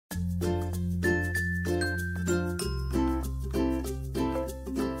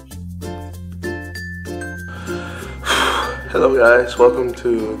Hello guys, welcome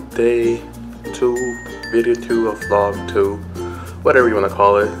to day 2, video 2 of vlog 2, whatever you want to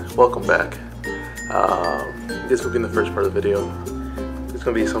call it. Welcome back. This will be in the first part of the video. There's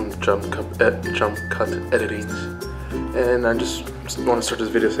going to be some jump cut editings. And I just want to start this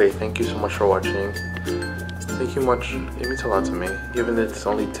video to say thank you so much for watching. Thank you much, it means a lot to me. Even if it's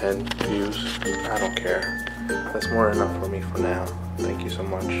only 10 views, I don't care. That's more than enough for me for now. Thank you so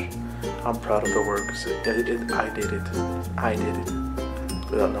much. I'm proud of the work. I did it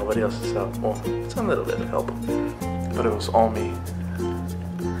without nobody else's help. Well, it's a little bit of help, but it was all me.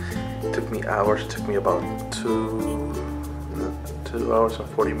 It took me hours. It took me about 2 hours and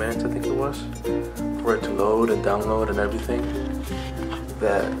 40 minutes, I think it was, for it to load and download and everything.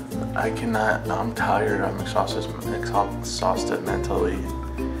 That I cannot. I'm tired. I'm exhausted mentally,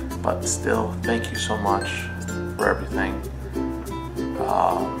 but still, thank you so much for everything.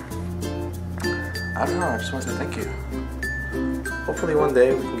 I don't know, I just want to say thank you. Hopefully one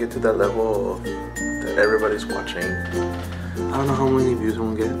day we can get to that level that everybody's watching. I don't know how many views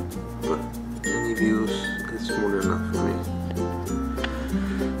we'll get, but any views is more than enough for me.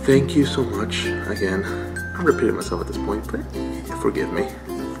 Thank you so much again. I'm repeating myself at this point, but forgive me.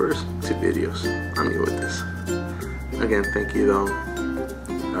 First 2 videos, I'm new with this. Again, thank you though.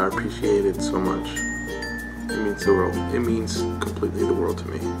 I appreciate it so much. It means the world. It means completely the world to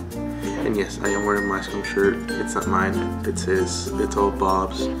me. And yes, I am wearing my Scrum shirt. It's not mine. It's his. It's all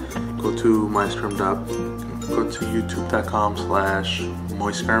Bob's. Go to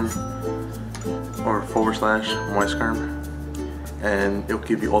youtube.com/moiscrum or /moiscrum, and it'll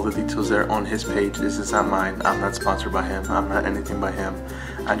give you all the details there on his page. This is not mine. I'm not sponsored by him. I'm not anything by him.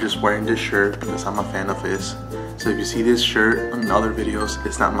 I'm just wearing this shirt because I'm a fan of his. So if you see this shirt in other videos,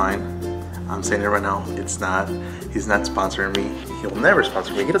 it's not mine. I'm saying it right now, it's not. He's not sponsoring me. He'll never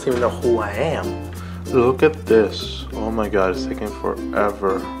sponsor me. He doesn't even know who I am. Look at this. Oh my god, it's taking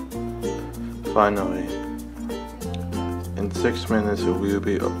forever. Finally. In 6 minutes it will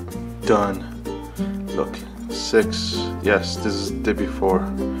be done. Look, 6. Yes, this is the day before.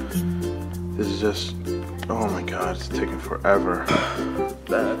 This is just, oh my god, it's taking forever.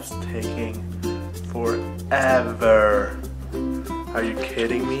 That's taking forever. Are you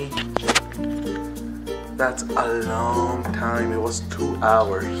kidding me? That's a long time. It was 2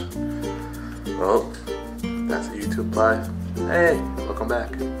 hours. Well, that's a YouTube live. Hey, welcome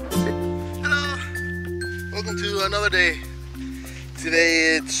back. Hello. Welcome to another day.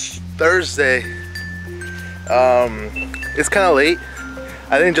 Today it's Thursday. It's kind of late.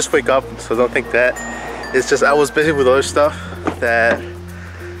 I didn't just wake up, so don't think that. It's just I was busy with other stuff that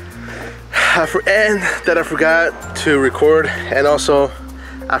I forgot to record, and also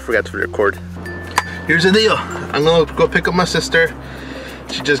I forgot to record. Here's the deal. I'm gonna go pick up my sister.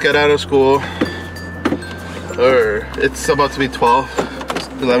 She just got out of school. Or it's about to be 12. It's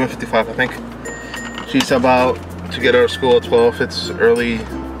 11:55, I think. She's about to get out of school at 12. It's early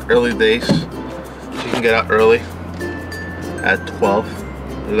days. She can get out early at 12.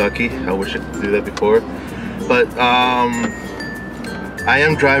 Lucky. I wish I could do that before. But I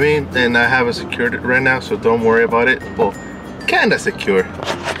am driving and I have it secured right now, so don't worry about it. Well, kinda secure.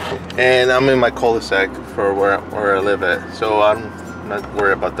 And I'm in my cul-de-sac for where I live at, so I'm not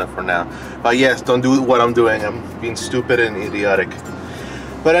worried about that for now. But yes, don't do what I'm doing. I'm being stupid and idiotic.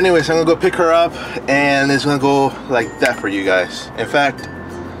 But anyways, I'm gonna go pick her up, and it's gonna go like that for you guys. In fact,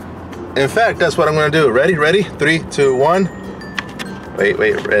 that's what I'm gonna do. Ready? 3, 2, 1. Wait.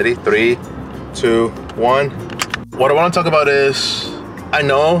 Ready? 3, 2, 1. What I want to talk about is, I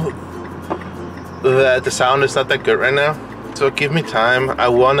know that the sound is not that good right now. So give me time. I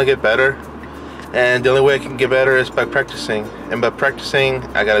want to get better, and the only way I can get better is by practicing. And by practicing,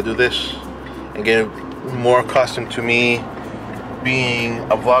 I gotta do this and get more accustomed to me being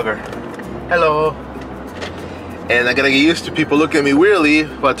a vlogger. Hello. And I gotta get used to people looking at me weirdly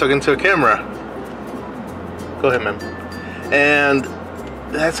while talking to a camera. Go ahead, man. And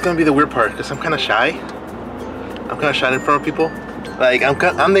that's gonna be the weird part, because I'm kind of shy. I'm kind of shy in front of people. Like I'm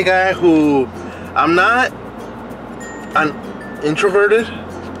the guy who, I'm not an introverted,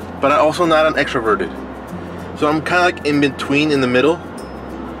 but I'm also not an extroverted. So I'm kind of like in between, in the middle.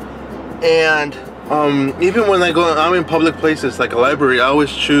 And even when I'm in public places like a library, I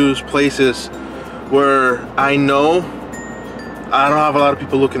always choose places where I know I don't have a lot of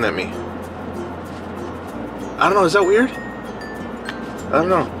people looking at me. I don't know, is that weird? I don't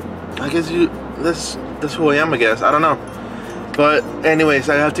know. I guess that's who I am, I guess. I don't know. But anyways,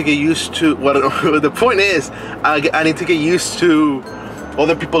 I have to get used to what the point is. I need to get used to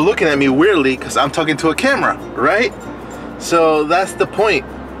other people looking at me weirdly because I'm talking to a camera, right? So that's the point.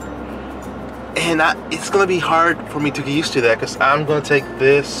 and it's gonna be hard for me to get used to that, because I'm gonna take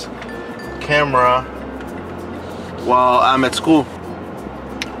this camera while I'm at school.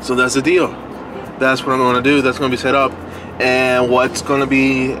 So that's the deal. That's what I'm gonna do. That's gonna be set up, and what's gonna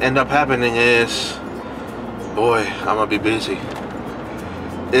end up happening is, boy, I'm gonna be busy.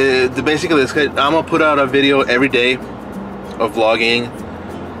 Basically, I'm gonna put out a video every day of vlogging,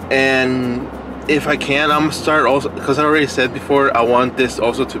 and if I can, I'm gonna start also, because I already said before, I want this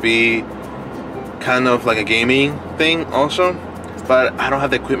also to be kind of like a gaming thing also, but I don't have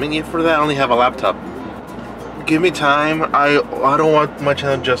the equipment yet for that. I only have a laptop. Give me time. I don't want my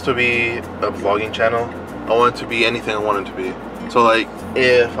channel just to be a vlogging channel. I want it to be anything I want it to be. So like,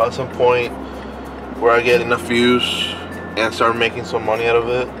 if at some point where I get enough views and start making some money out of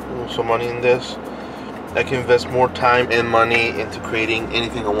it, some money in this, I can invest more time and money into creating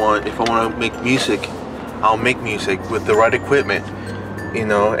anything I want. If I want to make music, I'll make music with the right equipment, you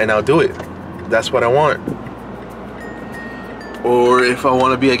know, and I'll do it. That's what I want. Or if I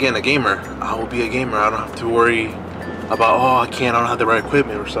want to be, again, a gamer, I will be a gamer. I don't have to worry about, oh, I don't have the right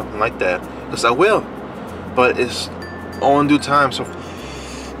equipment or something like that, because I will, but it's all in due time. So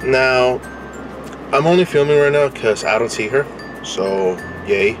now I'm only filming right now because I don't see her, so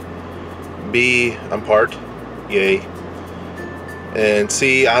yay. B, I'm parked, yay. And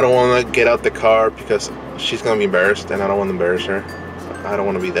C, I don't want to get out the car because she's gonna be embarrassed, and I don't want to embarrass her. I don't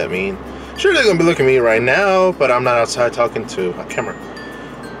want to be that mean. Sure, they're gonna be looking at me right now, but I'm not outside talking to a camera,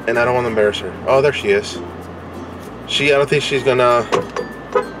 and I don't want to embarrass her. Oh, there she is. I don't think she's gonna,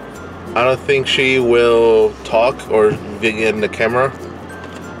 I don't think she will talk or get in the camera,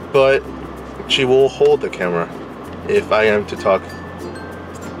 but she will hold the camera if I am to talk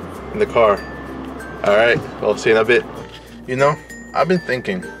in the car. Alright, I'll see you in a bit. You know, I've been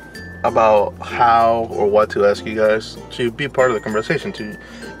thinking about how or what to ask you guys to be part of the conversation,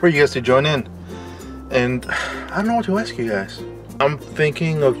 for you guys to join in, and I don't know what to ask you guys. I'm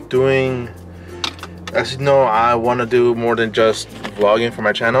thinking of doing, as you know, I want to do more than just vlogging for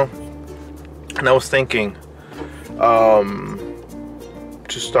my channel, and I was thinking to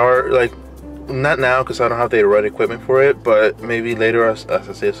start, like, not now because I don't have the right equipment for it, but maybe later as I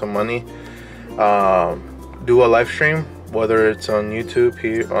save some money, do a live stream, whether it's on YouTube,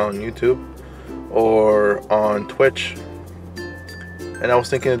 here on YouTube, or on Twitch. And I was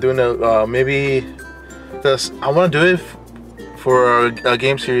thinking of doing maybe, because I want to do it for a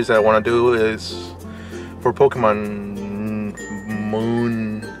game series that I want to do is for Pokemon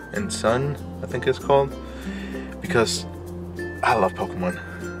Moon and Sun, I think it's called, because I love Pokemon.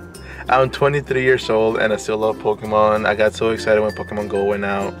 I'm 23 years old and I still love Pokemon. I got so excited when Pokemon Go went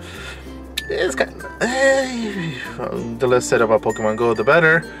out. It's kind of, the less said about Pokemon Go, the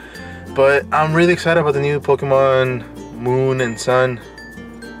better. But I'm really excited about the new Pokemon Moon and Sun.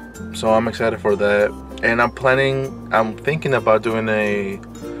 So I'm excited for that. And I'm thinking about doing a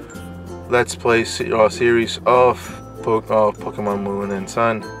Let's Play series of Pokemon Moon and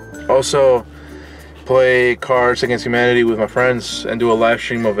Sun. Also, play Cards Against Humanity with my friends and do a live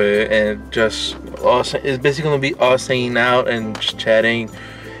stream of it, and just us, it's basically gonna be us hanging out and just chatting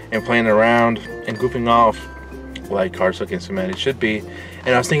and playing around and goofing off like Cards Against Humanity should be.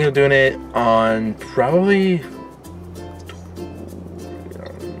 And I was thinking of doing it on probably,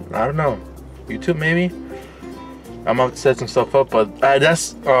 I don't know, YouTube maybe. I'm gonna have to set some stuff up, but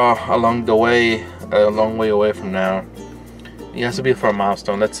that's a long way away from now. It has to be for a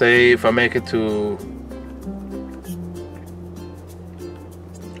milestone. Let's say if I make it to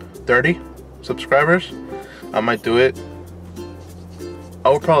 30 subscribers, I might do it. I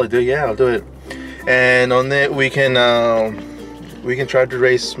will probably do it, yeah, I'll do it. And on that we can try to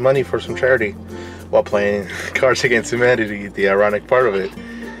raise money for some charity while playing Cards Against Humanity, the ironic part of it.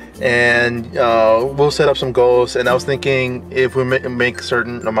 And we'll set up some goals, and I was thinking if we make a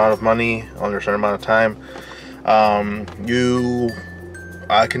certain amount of money under a certain amount of time, I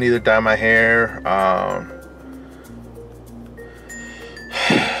can either dye my hair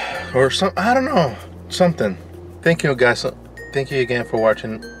or some, I don't know, something. Thank you guys, thank you again for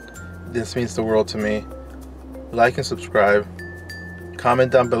watching. This means the world to me. Like and subscribe.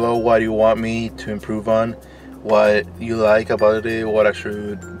 Comment down below what you want me to improve on, what you like about it, what I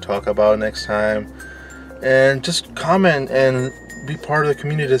should talk about next time, and just comment and be part of the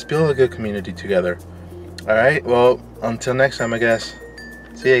community. Let's build a good community together. Alright, well, until next time, I guess.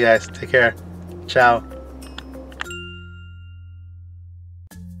 See you guys. Take care. Ciao.